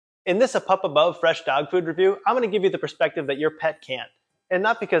In this A Pup Above fresh dog food review, I'm going to give you the perspective that your pet can't. And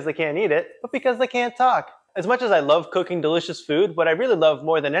not because they can't eat it, but because they can't talk. As much as I love cooking delicious food, what I really love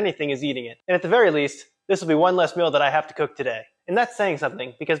more than anything is eating it. And at the very least, this will be one less meal that I have to cook today. And that's saying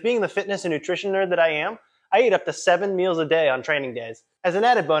something, because being the fitness and nutrition nerd that I am, I eat up to 7 meals a day on training days. As an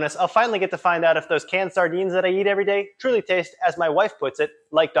added bonus, I'll finally get to find out if those canned sardines that I eat every day truly taste, as my wife puts it,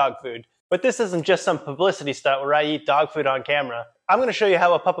 like dog food. But this isn't just some publicity stunt where I eat dog food on camera. I'm going to show you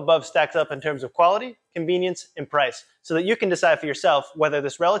how A Pup Above stacks up in terms of quality, convenience, and price, so that you can decide for yourself whether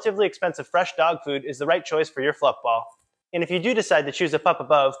this relatively expensive fresh dog food is the right choice for your fluff ball. And if you do decide to choose A Pup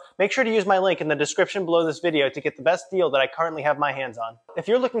Above, make sure to use my link in the description below this video to get the best deal that I currently have my hands on. If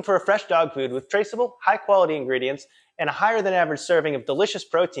you're looking for a fresh dog food with traceable, high-quality ingredients and a higher-than-average serving of delicious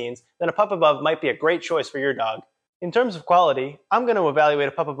proteins, then A Pup Above might be a great choice for your dog. In terms of quality, I'm going to evaluate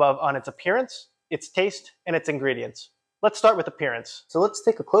A Pup Above on its appearance, its taste, and its ingredients. Let's start with appearance. So let's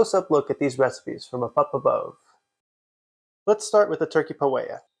take a close-up look at these recipes from A Pup Above. Let's start with the turkey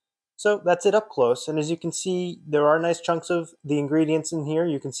paella. So that's it up close, and as you can see, there are nice chunks of the ingredients in here.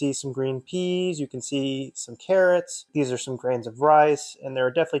 You can see some green peas, you can see some carrots, these are some grains of rice, and there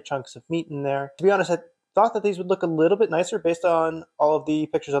are definitely chunks of meat in there. To be honest, I thought that these would look a little bit nicer based on all of the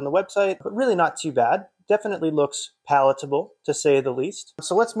pictures on the website, but really not too bad. Definitely looks palatable, to say the least.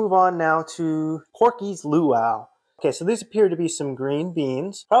 So let's move on now to Porky's luau. Okay, so these appear to be some green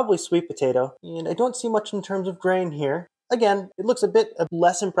beans, probably sweet potato, and I don't see much in terms of grain here. Again, it looks a bit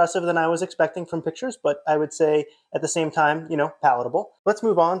less impressive than I was expecting from pictures, but I would say at the same time, palatable. Let's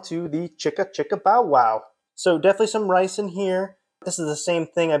move on to the chicka chicka bow wow. So definitely some rice in here. This is the same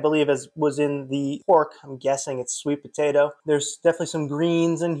thing, I believe, as was in the pork. I'm guessing it's sweet potato. There's definitely some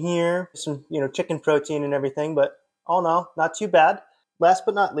greens in here, some, chicken protein and everything, but all in all, not too bad. Last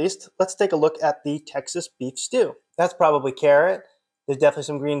but not least, let's take a look at the Texas beef stew. That's probably carrot. There's definitely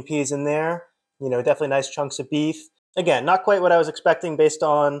some green peas in there. Definitely nice chunks of beef. Again, not quite what I was expecting based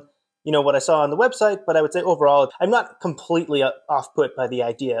on, what I saw on the website, but I would say overall, I'm not completely off-put by the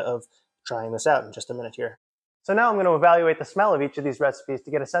idea of trying this out in just a minute here. So now I'm going to evaluate the smell of each of these recipes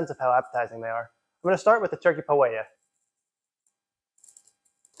to get a sense of how appetizing they are. I'm going to start with the turkey paella.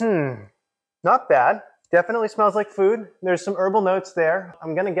 Not bad. Definitely smells like food. There's some herbal notes there.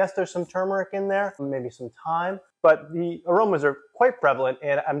 I'm going to guess there's some turmeric in there, maybe some thyme, but the aromas are quite prevalent,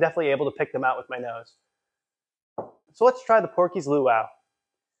 and I'm definitely able to pick them out with my nose. So let's try the Porky's luau.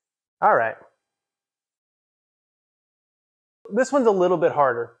 All right. This one's a little bit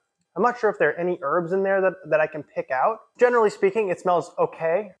harder. I'm not sure if there are any herbs in there that I can pick out. Generally speaking, it smells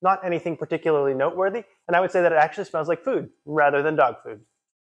okay, not anything particularly noteworthy, and I would say that it actually smells like food rather than dog food.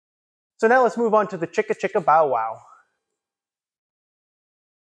 So now let's move on to the chicka chicka bow wow.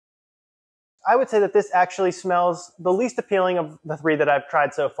 I would say that this actually smells the least appealing of the three that I've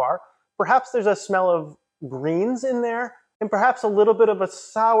tried so far. Perhaps there's a smell of greens in there, and perhaps a little bit of a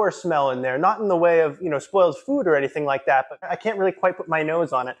sour smell in there, not in the way of, spoiled food or anything like that, but I can't really quite put my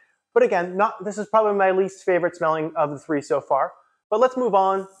nose on it. But again, this is probably my least favorite smelling of the three so far. But let's move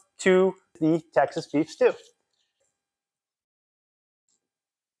on to the Texas beef stew.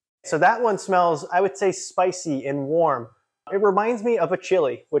 So that one smells, I would say, spicy and warm. It reminds me of a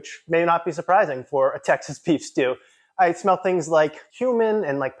chili, which may not be surprising for a Texas beef stew. I smell things like cumin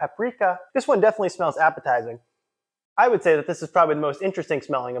and like paprika. This one definitely smells appetizing. I would say that this is probably the most interesting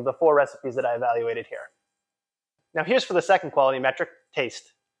smelling of the 4 recipes that I evaluated here. Now here's for the second quality metric,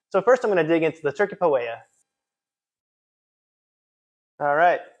 taste. So first I'm going to dig into the turkey paella. All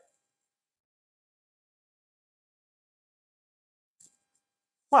right.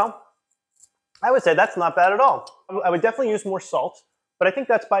 Well, I would say that's not bad at all. I would definitely use more salt, but I think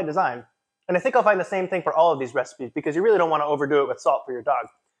that's by design. And I think I'll find the same thing for all of these recipes because you really don't want to overdo it with salt for your dog.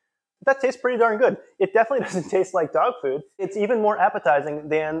 But that tastes pretty darn good. It definitely doesn't taste like dog food. It's even more appetizing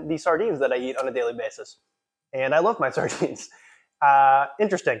than the sardines that I eat on a daily basis. And I love my sardines.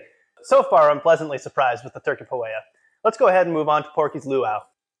 Interesting. So far, I'm pleasantly surprised with the turkey paella. Let's go ahead and move on to Porky's luau.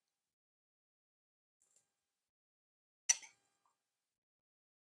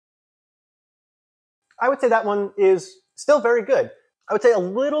 I would say that one is still very good. I would say a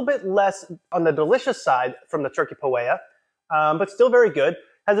little bit less on the delicious side from the turkey paella, but still very good.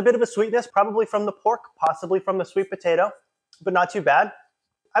 Has a bit of a sweetness, probably from the pork, possibly from the sweet potato, but not too bad.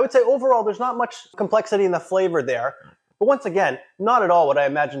 I would say overall there's not much complexity in the flavor there, but once again, not at all what I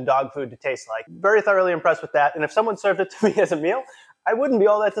imagine dog food to taste like. Very thoroughly impressed with that, and if someone served it to me as a meal, I wouldn't be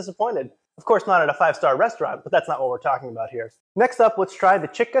all that disappointed. Of course, not at a 5-star restaurant, but that's not what we're talking about here. Next up, let's try the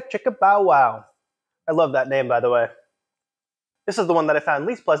chicka chicka bow wow. I love that name, by the way. This is the one that I found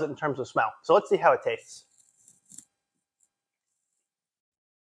least pleasant in terms of smell. So let's see how it tastes.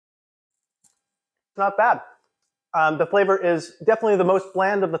 It's not bad. The flavor is definitely the most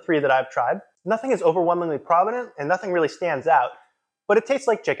bland of the three that I've tried. Nothing is overwhelmingly prominent and nothing really stands out, but it tastes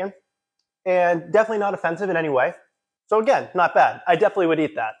like chicken and definitely not offensive in any way. So again, not bad. I definitely would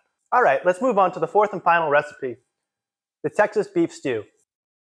eat that. All right, let's move on to the fourth and final recipe, the Texas beef stew.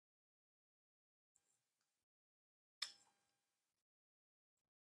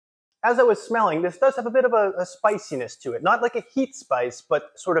 As I was smelling, this does have a bit of a spiciness to it. Not like a heat spice,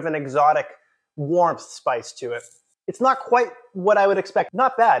 but sort of an exotic warmth spice to it. It's not quite what I would expect.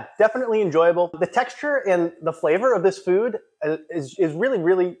 Not bad, definitely enjoyable. The texture and the flavor of this food is really,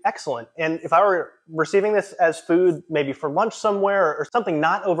 really excellent. And if I were receiving this as food, maybe for lunch somewhere or something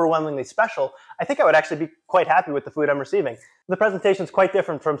not overwhelmingly special, I think I would actually be quite happy with the food I'm receiving. The presentation is quite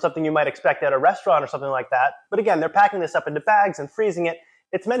different from something you might expect at a restaurant or something like that. But again, they're packing this up into bags and freezing it.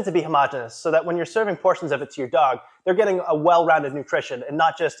 It's meant to be homogeneous so that when you're serving portions of it to your dog, they're getting a well-rounded nutrition and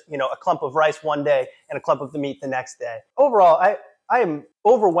not just, a clump of rice one day and a clump of the meat the next day. Overall, I am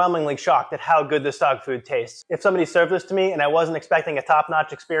overwhelmingly shocked at how good this dog food tastes. If somebody served this to me and I wasn't expecting a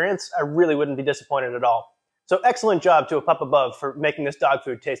top-notch experience, I really wouldn't be disappointed at all. So excellent job to A Pup Above for making this dog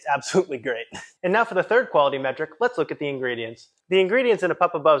food taste absolutely great. And now for the third quality metric, let's look at the ingredients. The ingredients in A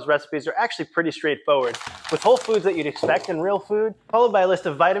Pup Above's recipes are actually pretty straightforward, with whole foods that you'd expect in real food, followed by a list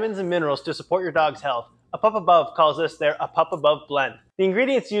of vitamins and minerals to support your dog's health. A Pup Above calls this their A Pup Above blend. The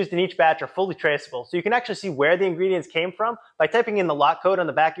ingredients used in each batch are fully traceable, so you can actually see where the ingredients came from by typing in the lot code on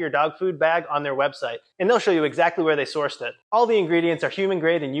the back of your dog food bag on their website, and they'll show you exactly where they sourced it. All the ingredients are human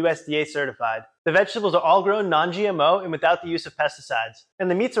grade and USDA certified. The vegetables are all grown non-GMO and without the use of pesticides. And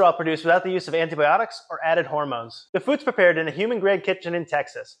the meats are all produced without the use of antibiotics or added hormones. The food's prepared in a human-grade kitchen in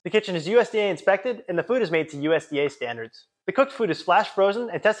Texas. The kitchen is USDA inspected, and the food is made to USDA standards. The cooked food is flash frozen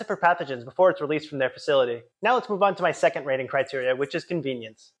and tested for pathogens before it's released from their facility. Now let's move on to my second rating criteria, which is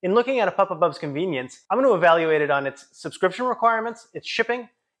convenience. In looking at A Pup Above's convenience, I'm going to evaluate it on its subscription requirements, its shipping,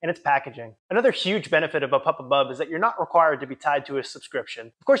 and its packaging. Another huge benefit of A Pup Above is that you're not required to be tied to a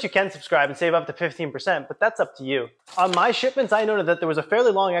subscription. Of course, you can subscribe and save up to 15%, but that's up to you. On my shipments, I noted that there was a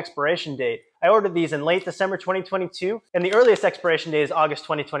fairly long expiration date. I ordered these in late December 2022, and the earliest expiration date is August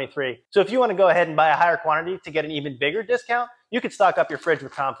 2023. So if you want to go ahead and buy a higher quantity to get an even bigger discount, you could stock up your fridge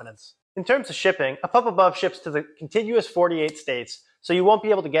with confidence. In terms of shipping, A Pup Above ships to the contiguous 48 states, so you won't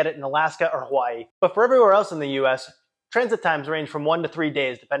be able to get it in Alaska or Hawaii. But for everywhere else in the US, transit times range from 1 to 3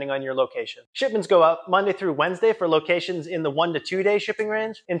 days depending on your location. Shipments go out Monday through Wednesday for locations in the 1 to 2 day shipping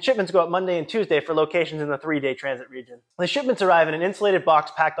range, and shipments go out Monday and Tuesday for locations in the 3-day transit region. The shipments arrive in an insulated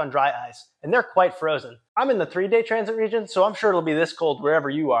box packed on dry ice, and they're quite frozen. I'm in the 3-day transit region, so I'm sure it'll be this cold wherever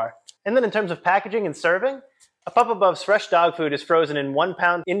you are. And then in terms of packaging and serving, A Pup Above's fresh dog food is frozen in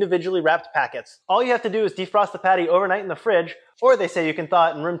 1-pound individually wrapped packets. All you have to do is defrost the patty overnight in the fridge, or they say you can thaw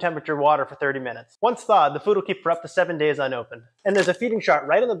it in room temperature water for 30 minutes. Once thawed, the food will keep for up to 7 days unopened. And there's a feeding chart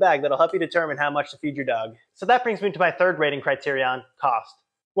right on the bag that'll help you determine how much to feed your dog. So that brings me to my third rating criterion, cost.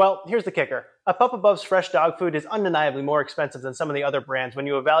 Well, here's the kicker. A Pup Above's fresh dog food is undeniably more expensive than some of the other brands when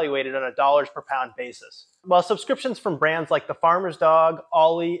you evaluate it on a dollars per pound basis. While subscriptions from brands like the Farmer's Dog,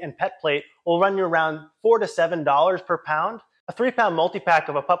 Ollie, and Pet Plate will run you around $4 to $7 per pound, a 3-pound multi-pack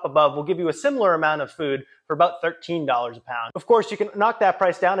of A Pup Above will give you a similar amount of food for about $13 a pound. Of course, you can knock that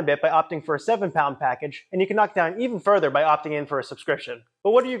price down a bit by opting for a 7-pound package, and you can knock down even further by opting in for a subscription.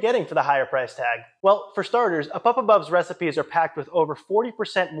 But what are you getting for the higher price tag? Well, for starters, A Pup Above's recipes are packed with over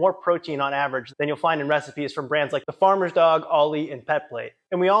 40% more protein on average than you'll find in recipes from brands like the Farmer's Dog, Ollie, and Pet Plate.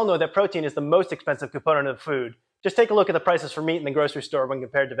 And we all know that protein is the most expensive component of food. Just take a look at the prices for meat in the grocery store when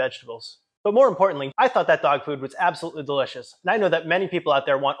compared to vegetables. But more importantly, I thought that dog food was absolutely delicious, and I know that many people out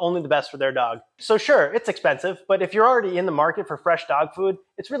there want only the best for their dog. So sure, it's expensive, but if you're already in the market for fresh dog food,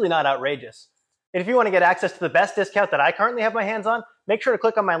 it's really not outrageous. And if you want to get access to the best discount that I currently have my hands on, make sure to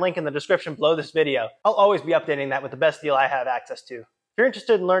click on my link in the description below this video. I'll always be updating that with the best deal I have access to. If you're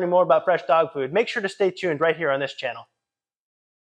interested in learning more about fresh dog food, make sure to stay tuned right here on this channel.